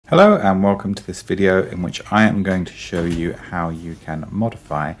Hello and welcome to this video in which I am going to show you how you can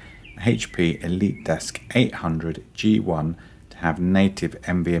modify a HP EliteDesk 800 G1 to have native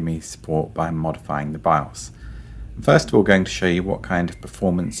NVMe support by modifying the BIOS. First of all, going to show you what kind of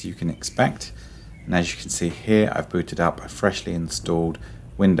performance you can expect, and as you can see here I've booted up a freshly installed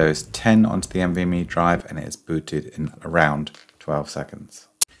Windows 10 onto the NVMe drive and it is booted in around 12 seconds.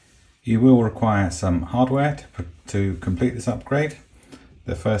 You will require some hardware to complete this upgrade.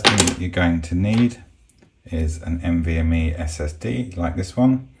 The first thing that you're going to need is an NVMe SSD like this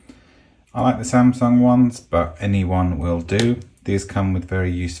one. I like the Samsung ones, but any one will do. These come with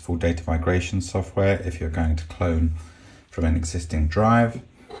very useful data migration software if you're going to clone from an existing drive.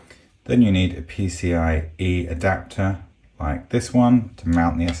 Then you need a PCIe adapter like this one to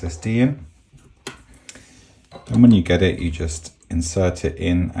mount the SSD in. And when you get it, you just insert it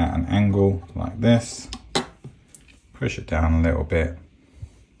in at an angle like this, push it down a little bit,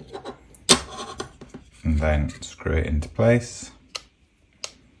 and then screw it into place.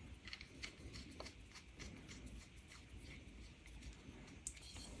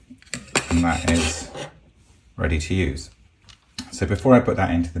 And that is ready to use. So before I put that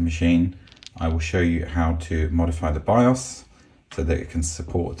into the machine, I will show you how to modify the BIOS so that it can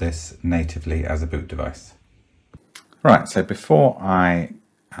support this natively as a boot device. Right, so before I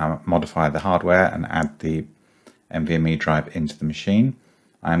modify the hardware and add the NVMe drive into the machine,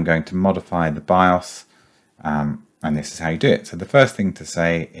 I'm going to modify the BIOS, and this is how you do it. So the first thing to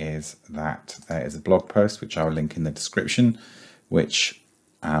say is that there is a blog post which I will link in the description, which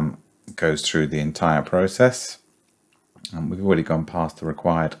goes through the entire process. We've already gone past the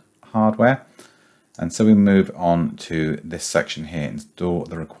required hardware, and so we move on to this section here, install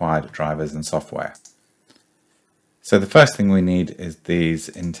the required drivers and software. So the first thing we need is these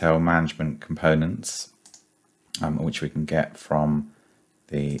Intel management components, which we can get from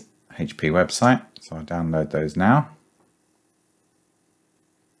the HP website. So I'll download those now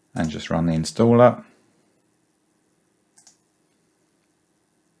and just run the installer.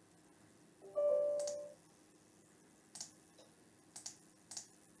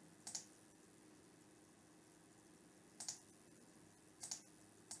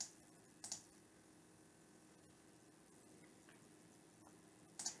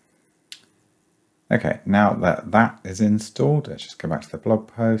 Okay, now that that is installed, let's just go back to the blog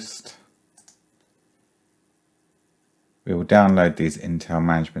post. We will download these Intel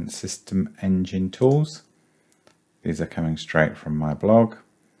Management System Engine tools. These are coming straight from my blog,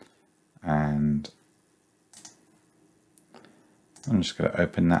 and I'm just going to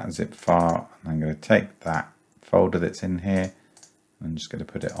open that zip file, and I'm going to take that folder that's in here, and I'm just going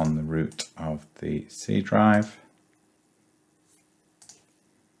to put it on the root of the C drive.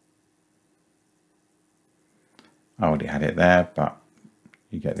 I already had it there, but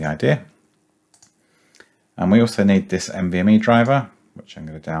you get the idea. And we also need this NVMe driver, which I'm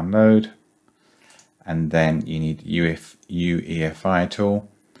going to download. And then you need UEFI tool,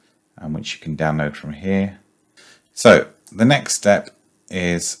 which you can download from here. So the next step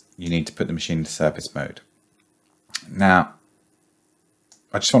is you need to put the machine into service mode. Now,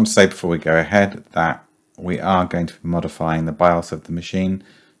 I just want to say before we go ahead that we are going to be modifying the BIOS of the machine,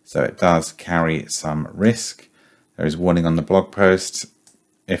 so it does carry some risk. There is warning on the blog post.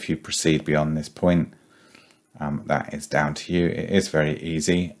 If you proceed beyond this point, that is down to you. It is very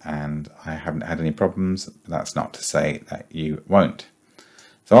easy and I haven't had any problems, but that's not to say that you won't.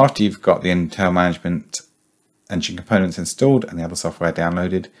 So after you've got the Intel Management Engine components installed and the other software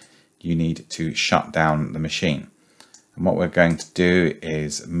downloaded, you need to shut down the machine. And what we're going to do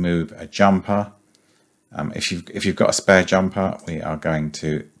is move a jumper. If you've got a spare jumper, we are going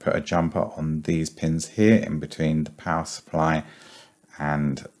to put a jumper on these pins here in between the power supply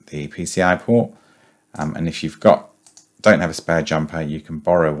and the PCI port. And if you've don't have a spare jumper, you can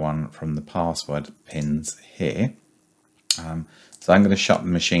borrow one from the password pins here. So I'm going to shut the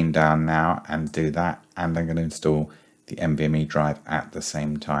machine down now and do that, and I'm going to install the NVMe drive at the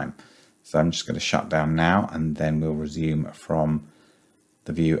same time. So I'm just going to shut down now, and then we'll resume from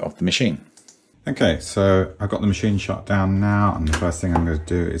the view of the machine. Okay, so I've got the machine shut down now, and the first thing I'm going to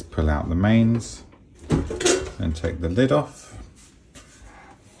do is pull out the mains and take the lid off.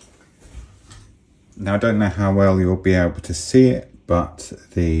 Now I don't know how well you'll be able to see it, but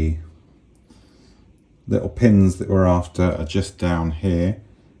the little pins that we're after are just down here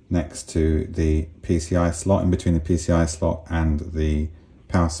next to the PCI slot, in between the PCI slot and the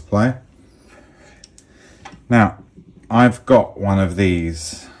power supply. Now I've got one of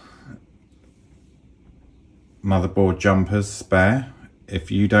these motherboard jumpers spare.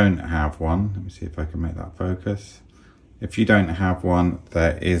 If you don't have one, let me see if I can make that focus. If you don't have one,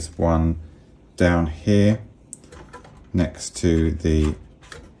 there is one down here next to the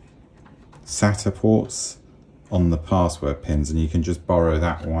SATA ports on the password pins, and you can just borrow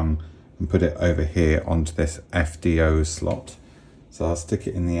that one and put it over here onto this FDO slot. So I'll stick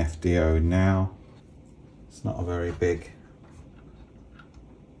it in the FDO now. It's not a very big.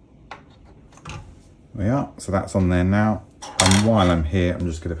 There we are, so that's on there now. And while I'm here, I'm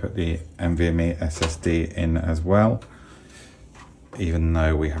just going to put the NVMe SSD in as well, even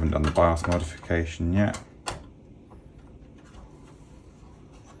though we haven't done the BIOS modification yet.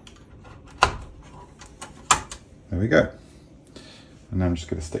 There we go. And I'm just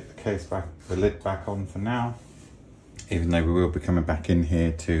going to stick the case back, the lid back on for now, even though we will be coming back in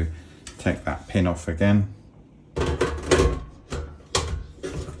here to take that pin off again.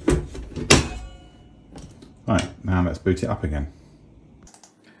 Right, now let's boot it up again.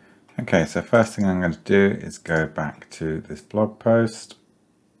 Okay, so first thing I'm going to do is go back to this blog post.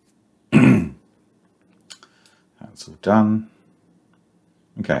 That's all done.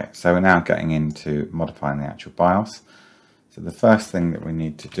 Okay, so we're now getting into modifying the actual BIOS. So the first thing that we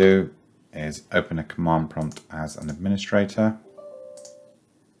need to do is open a command prompt as an administrator.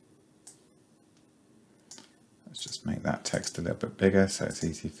 Let's just make that text a little bit bigger so it's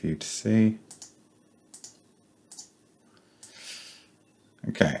easy for you to see.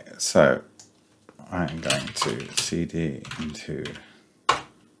 Okay, so I'm going to cd into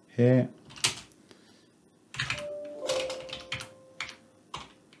here.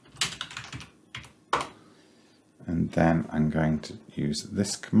 And then I'm going to use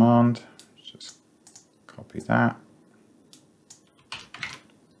this command, just copy that.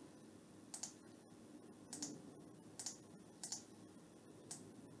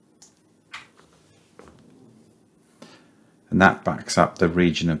 And that backs up the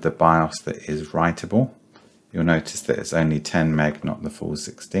region of the BIOS that is writable. You'll notice that it's only 10 meg, not the full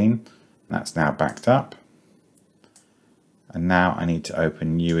 16. That's now backed up. And now I need to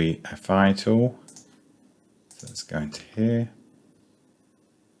open UEFI tool. So let's go into here.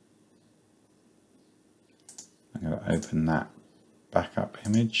 I'm going to open that backup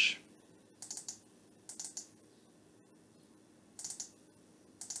image.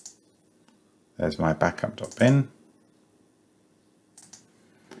 There's my backup.bin.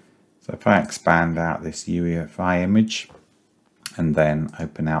 So if I expand out this UEFI image and then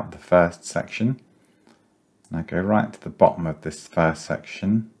open out the first section, and I go right to the bottom of this first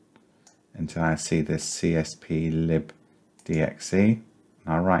section until I see this CSP libdxe, and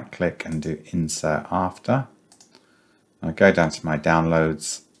I right click and do insert after. And I go down to my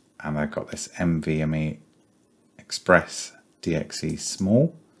downloads and I've got this NVMe Express DXE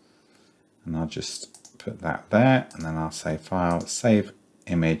small, and I'll just put that there, and then I'll say file, save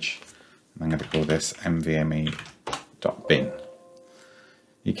image, and I'm going to call this nvme.bin.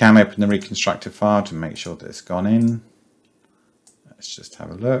 You can open the reconstructed file to make sure that it's gone in. Let's just have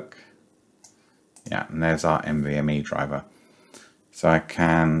a look. Yeah, and there's our NVMe driver. So I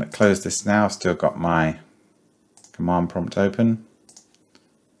can close this now. I've still got my command prompt open.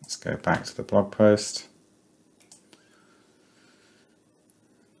 Let's go back to the blog post.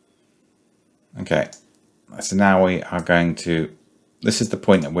 Okay, so now we are going to, this is the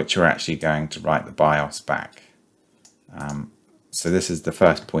point at which we're actually going to write the BIOS back. So this is the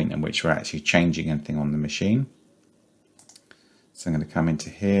first point in which we're actually changing anything on the machine. So I'm going to come into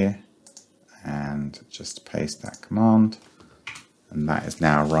here and just paste that command, and that is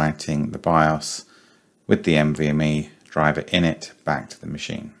now writing the BIOS with the NVMe driver in it back to the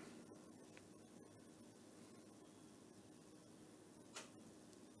machine.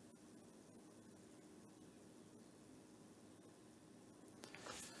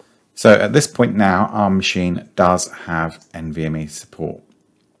 So at this point now, our machine does have NVMe support,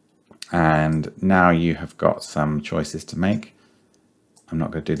 and now you have got some choices to make. I'm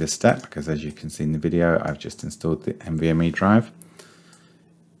not going to do this step because, as you can see in the video, I've just installed the NVMe drive.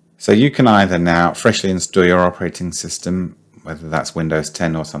 So you can either now freshly install your operating system, whether that's Windows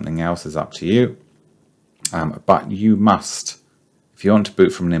 10 or something else is up to you. But you must, if you want to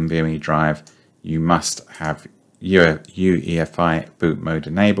boot from an NVMe drive, you must have UEFI boot mode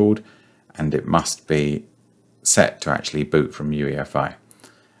enabled, and it must be set to actually boot from UEFI.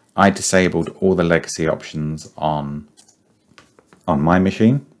 I disabled all the legacy options on my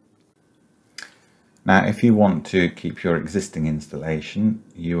machine. Now, if you want to keep your existing installation,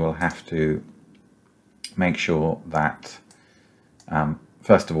 you will have to make sure that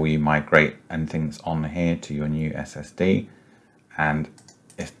first of all you migrate anything that's on here to your new SSD, and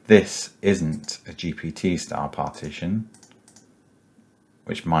if this isn't a GPT style partition,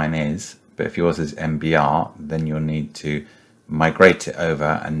 which mine is, But if yours is MBR, then you'll need to migrate it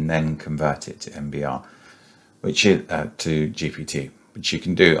over and then convert it to MBR, which is to GPT, which you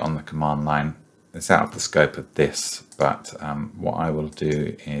can do on the command line. It's out of the scope of this, but what I will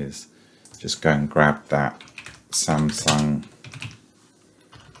do is just go and grab that Samsung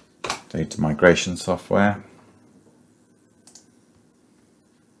data migration software.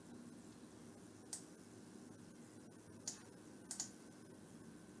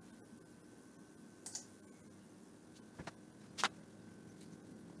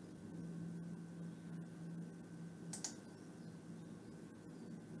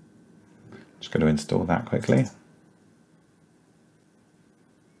 Just going to install that quickly.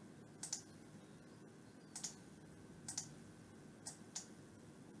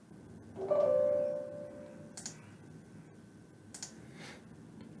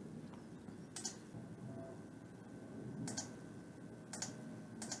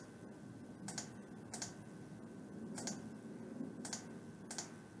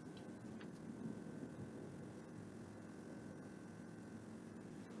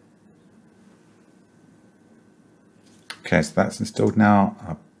 Okay, so that's installed now.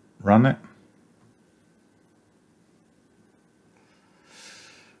 I'll run it.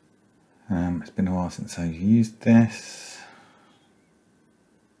 It's been a while since I used this.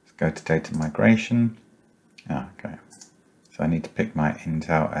 Let's go to data migration. Okay, so I need to pick my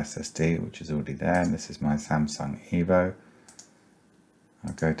Intel SSD, which is already there, and this is my Samsung Evo.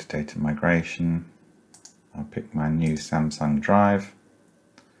 I'll go to data migration. I'll pick my new Samsung drive.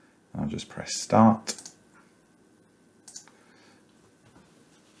 I'll just press start.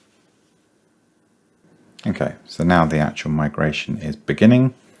 Okay, so now the actual migration is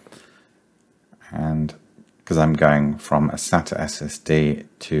beginning, and because I'm going from a SATA SSD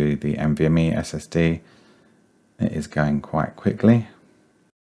to the NVMe SSD, it is going quite quickly.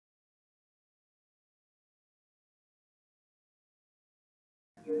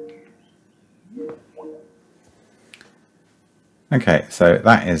 Okay, so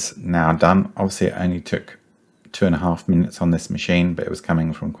that is now done. Obviously it only took 2.5 minutes on this machine, but it was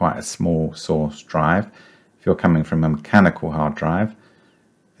coming from quite a small source drive. If you're coming from a mechanical hard drive,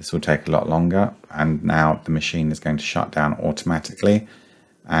 this will take a lot longer, and now the machine is going to shut down automatically.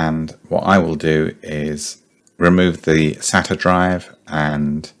 And what I will do is remove the SATA drive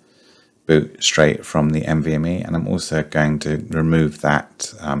and boot straight from the NVMe, and I'm also going to remove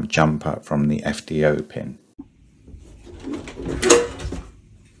that jumper from the FDO pin.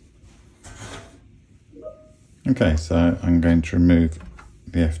 Okay, so I'm going to remove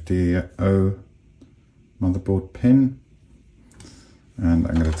the FDO motherboard pin, and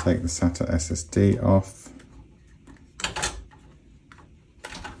I'm going to take the SATA SSD off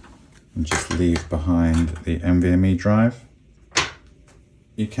and just leave behind the NVMe drive.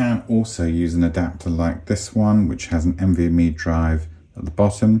 You can also use an adapter like this one, which has an NVMe drive at the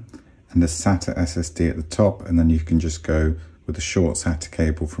bottom and a SATA SSD at the top, and then you can just go with a short SATA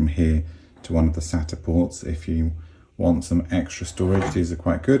cable from here to one of the SATA ports if you want some extra storage. These are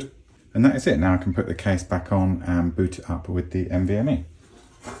quite good. And that is it. Now I can put the case back on and boot it up with the NVMe.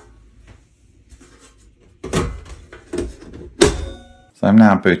 So I'm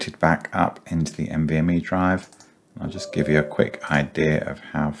now booted back up into the NVMe drive. I'll just give you a quick idea of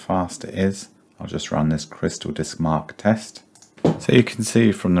how fast it is. I'll just run this Crystal Disk Mark test. So you can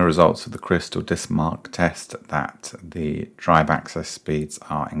see from the results of the Crystal Disk Mark test that the drive access speeds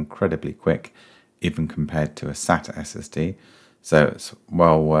are incredibly quick, even compared to a SATA SSD. So it's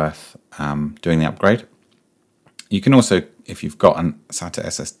well worth doing the upgrade. You can also, if you've got a SATA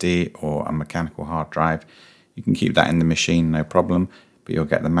SSD or a mechanical hard drive, you can keep that in the machine, no problem, but you'll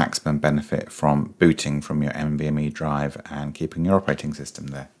get the maximum benefit from booting from your NVMe drive and keeping your operating system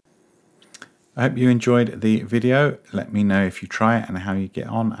there. I hope you enjoyed the video. Let me know if you try it and how you get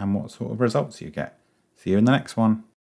on and what sort of results you get. See you in the next one.